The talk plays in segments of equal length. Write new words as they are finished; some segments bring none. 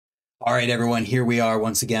All right, everyone, here we are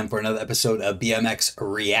once again for another episode of BMX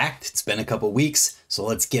React. It's been a couple weeks, so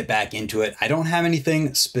let's get back into it. I don't have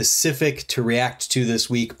anything specific to react to this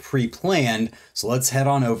week pre-planned, so let's head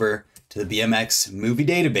on over to the BMX movie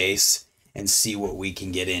database and see what we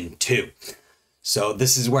can get into. So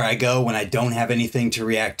this is where I go when I don't have anything to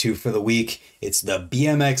react to for the week. It's the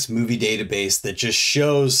BMX movie database that just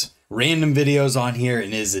shows random videos on here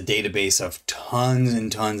and is a database of tons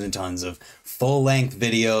and tons and tons of full-length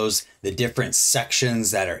videos. The different sections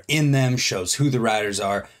that are in them shows who the riders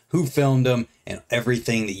are, who filmed them, and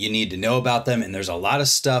everything that you need to know about them. And there's a lot of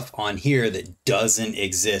stuff on here that doesn't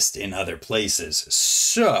exist in other places.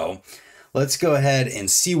 So let's go ahead and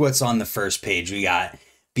see what's on the first page. We got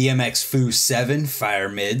BMX Foo 7 Fire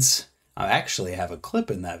Mids. I actually have a clip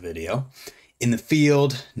in that video. In the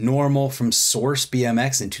Field, Normal from Source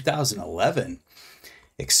BMX in 2011.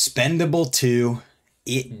 Expendable 2,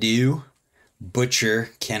 It Do,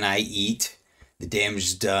 Butcher, Can I Eat, The Damage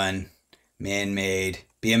Is Done, Man-Made,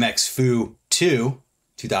 BMX Foo 2,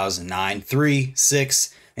 2009, 3,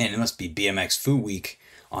 6, man, it must be BMX Foo Week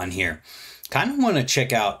on here. Kind of want to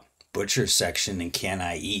check out Butcher section and Can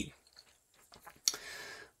I Eat.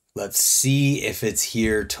 Let's see if it's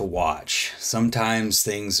here to watch. Sometimes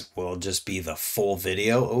things will just be the full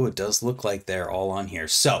video. Oh, it does look like they're all on here.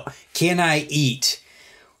 So, Can I Eat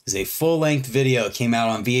is a full-length video. It came out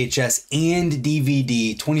on VHS and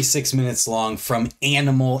DVD, 26 minutes long, from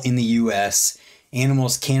Animal in the US.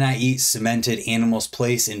 Animal's Can I Eat cemented Animal's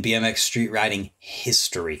place in BMX street riding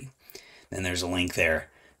history. Then there's a link there.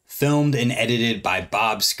 Filmed and edited by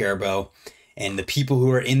Bob Scerbo. And the people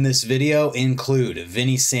who are in this video include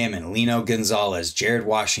Vinny Salmon, Lino Gonzalez, Jared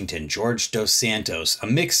Washington, George Dos Santos, a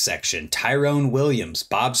mixed section, Tyrone Williams,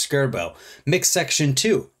 Bob Scerbo, mixed section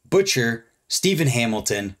 2, Butcher, Stephen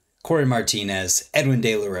Hamilton, Corey Martinez, Edwin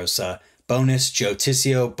De La Rosa, bonus Joe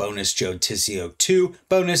Tissio, bonus Joe Tissio 2,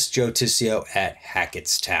 bonus Joe Tissio at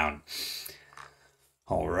Hackettstown.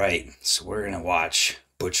 All right, so we're going to watch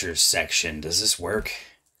Butcher's section. Does this work?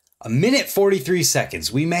 1 minute 43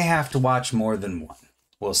 seconds. We may have to watch more than one.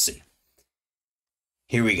 We'll see.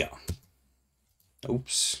 Here we go.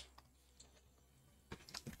 Oops.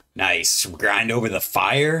 Nice. Grind over the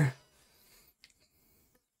fire.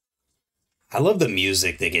 I love the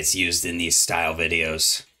music that gets used in these style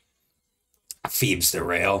videos. Phoebes the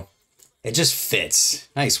rail. It just fits.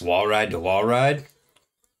 Nice wall ride to wall ride.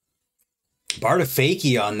 Bar to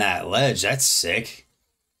fakie on that ledge. That's sick.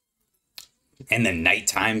 And the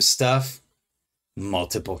nighttime stuff.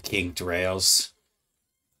 Multiple kinked rails.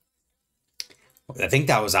 I think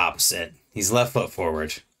that was opposite. He's left foot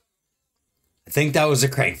forward. I think that was a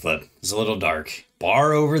crank flip. It's a little dark.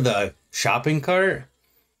 Bar over the shopping cart.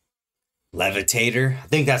 Levitator. I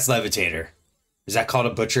think that's levitator. Is that called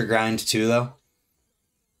a butcher grind too, though?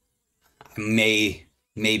 I may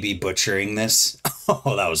be butchering this.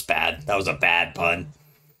 Oh, that was bad. That was a bad pun.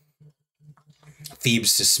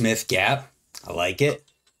 Phoebes to Smith gap. I like it.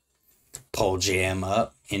 Pole jam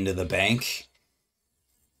up into the bank.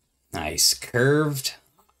 Nice. Curved.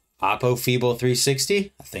 Oppo Feeble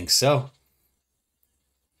 360? I think so.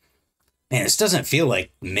 Man, this doesn't feel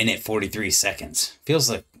like 1 minute 43 seconds.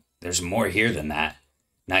 Feels like there's more here than that.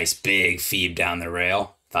 Nice big Phoebe down the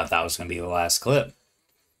rail. Thought that was going to be the last clip.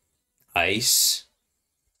 Ice.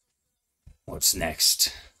 What's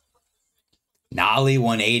next? Nollie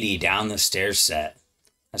 180 down the stairs set.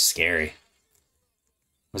 That's scary.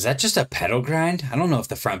 Was that just a pedal grind? I don't know if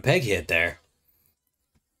the front peg hit there.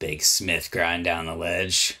 Big Smith grind down the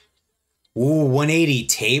ledge. Ooh, 180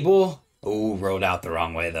 table. Ooh, rolled out the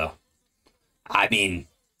wrong way, though. I mean,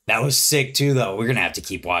 that was sick, too, though. We're going to have to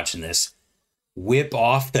keep watching this. Whip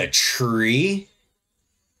off the tree.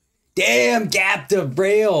 Damn, gap the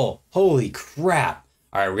rail. Holy crap.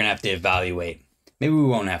 All right, we're going to have to evaluate. Maybe we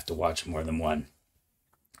won't have to watch more than one.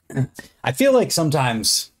 I feel like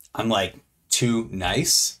sometimes I'm like too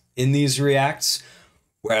nice in these reacts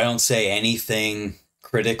where I don't say anything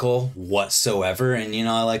critical whatsoever. And, you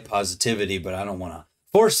know, I like positivity, but I don't want to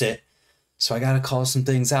force it. So I got to call some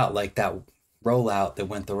things out, like that rollout that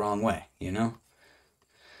went the wrong way, you know?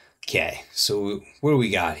 Okay, so what do we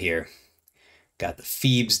got here? Got the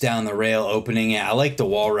Phoebes down the rail opening it. I like the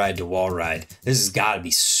wall ride to wall ride. This has got to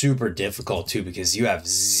be super difficult too because you have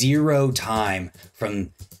zero time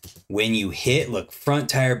from when you hit, look, front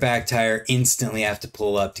tire, back tire, instantly have to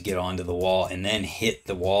pull up to get onto the wall and then hit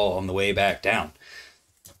the wall on the way back down.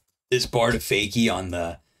 This bar to fakie on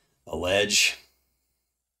the ledge.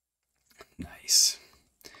 Nice.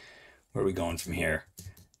 Where are we going from here?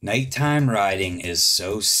 Nighttime riding is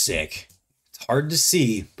so sick. It's hard to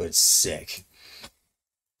see, but sick.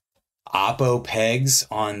 oppo pegs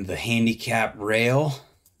on the handicap rail,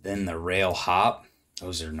 then the rail hop.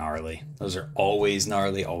 Those are gnarly. Those are always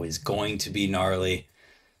gnarly, always going to be gnarly.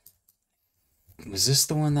 Was this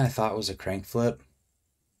the one that I thought was a crank flip?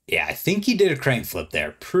 Yeah, I think he did a crank flip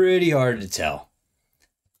there. Pretty hard to tell.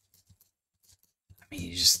 I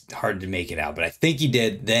mean, just hard to make it out, but I think he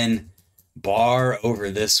did. Then bar over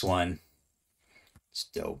this one. It's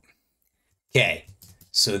dope. Okay,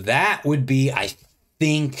 so that would be, I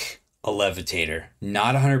think, a levitator.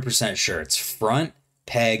 Not 100% sure. It's front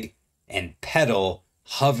peg and pedal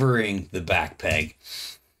hovering the back peg.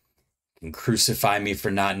 You can crucify me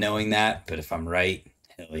for not knowing that, but if I'm right,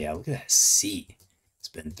 hell yeah, look at that seat. It's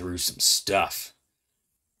been through some stuff.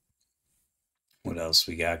 What else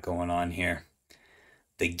we got going on here?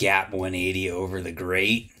 The gap 180 over the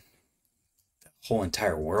grate. The whole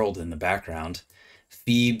entire world in the background.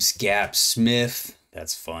 Phoebes, Gap, Smith.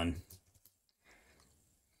 That's fun.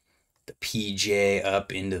 The PJ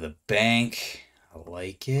up into the bank. I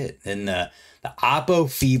like it. Then the oppo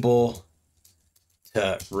feeble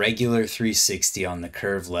to regular 360 on the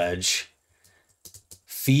curve ledge.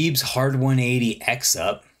 Phoebes hard 180 X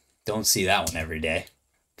up. Don't see that one every day.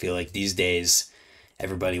 Feel like these days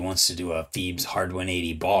everybody wants to do a Phoebes hard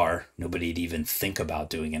 180 bar. Nobody'd even think about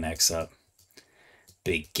doing an X up.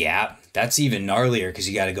 Big gap. That's even gnarlier because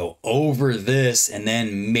you got to go over this and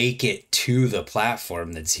then make it to the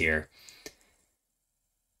platform that's here.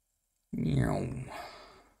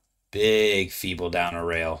 Big feeble down a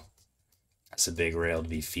rail. That's a big rail to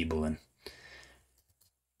be feebling.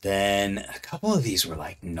 Then a couple of these were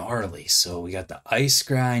like gnarly. So we got the ice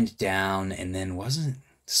grind down, and then wasn't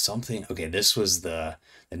something. Okay, this was the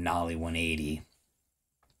Nollie 180.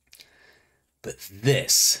 But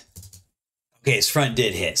this. Okay, his front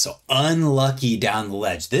did hit. So unlucky down the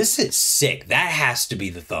ledge. This is sick. That has to be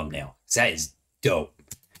the thumbnail. That is dope.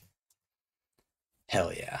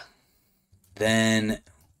 Hell yeah. Then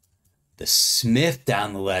the Smith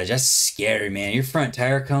down the ledge. That's scary, man. Your front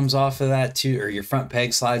tire comes off of that too, or your front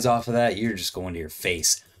peg slides off of that. You're just going to your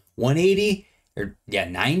face. 180 or yeah,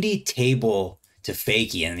 90 table to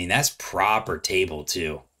fakie. I mean, that's proper table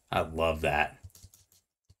too. I love that.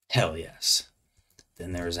 Hell yes.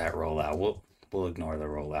 Then there was that rollout. We'll ignore the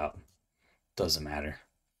rollout. Doesn't matter.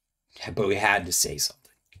 But we had to say something.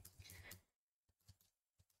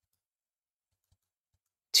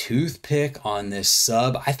 Toothpick on this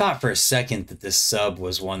sub. I thought for a second that this sub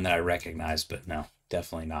was one that I recognized, but no,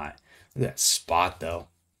 definitely not. Look at that spot though.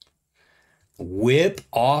 Whip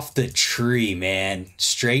off the tree, man.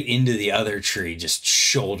 Straight into the other tree, just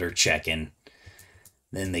shoulder checking.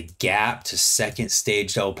 Then the gap to second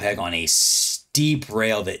stage double peg on a steep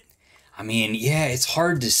rail that, I mean, yeah, it's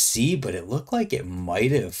hard to see, but it looked like it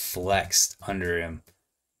might have flexed under him.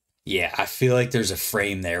 Yeah, I feel like there's a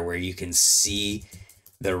frame there where you can see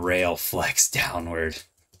the rail flex downward.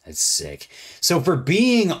 That's sick. So for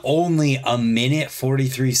being only a minute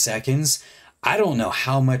 43 seconds, I don't know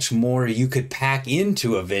how much more you could pack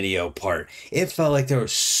into a video part. It felt like there were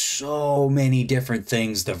so many different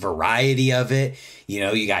things, the variety of it. You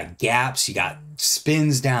know, you got gaps, you got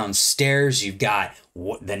spins downstairs, you've got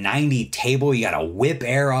the 90 table, you got a whip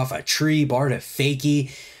air off a tree, bar to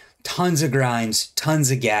fakie, tons of grinds,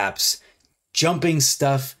 tons of gaps, jumping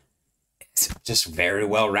stuff. It's just very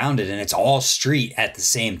well-rounded, and it's all street at the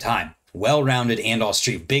same time. Well-rounded and all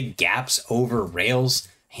street. Big gaps over rails,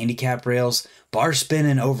 handicap rails, bar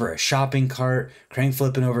spinning over a shopping cart, crank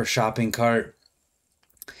flipping over a shopping cart.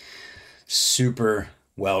 Super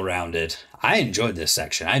well-rounded. I enjoyed this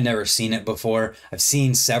section. I'd never seen it before. I've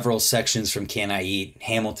seen several sections from Can I Eat?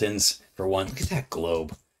 Hamilton's, for one. Look at that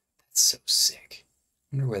globe. That's so sick.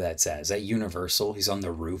 I wonder where that's at. Is that Universal? He's on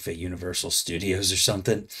the roof at Universal Studios or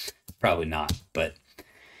something. Probably not. But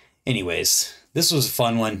anyways, this was a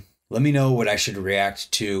fun one. Let me know what I should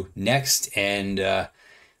react to next. And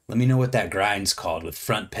let me know what that grind's called with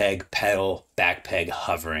front peg, pedal, back peg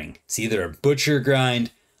hovering. It's either a butcher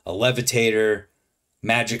grind, a levitator,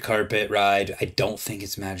 magic carpet ride. I don't think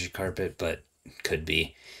it's magic carpet, but it could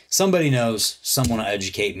be. Somebody knows. Someone will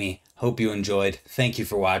educate me. Hope you enjoyed. Thank you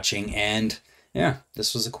for watching. And yeah,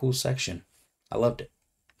 this was a cool section. I loved it.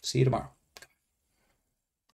 See you tomorrow.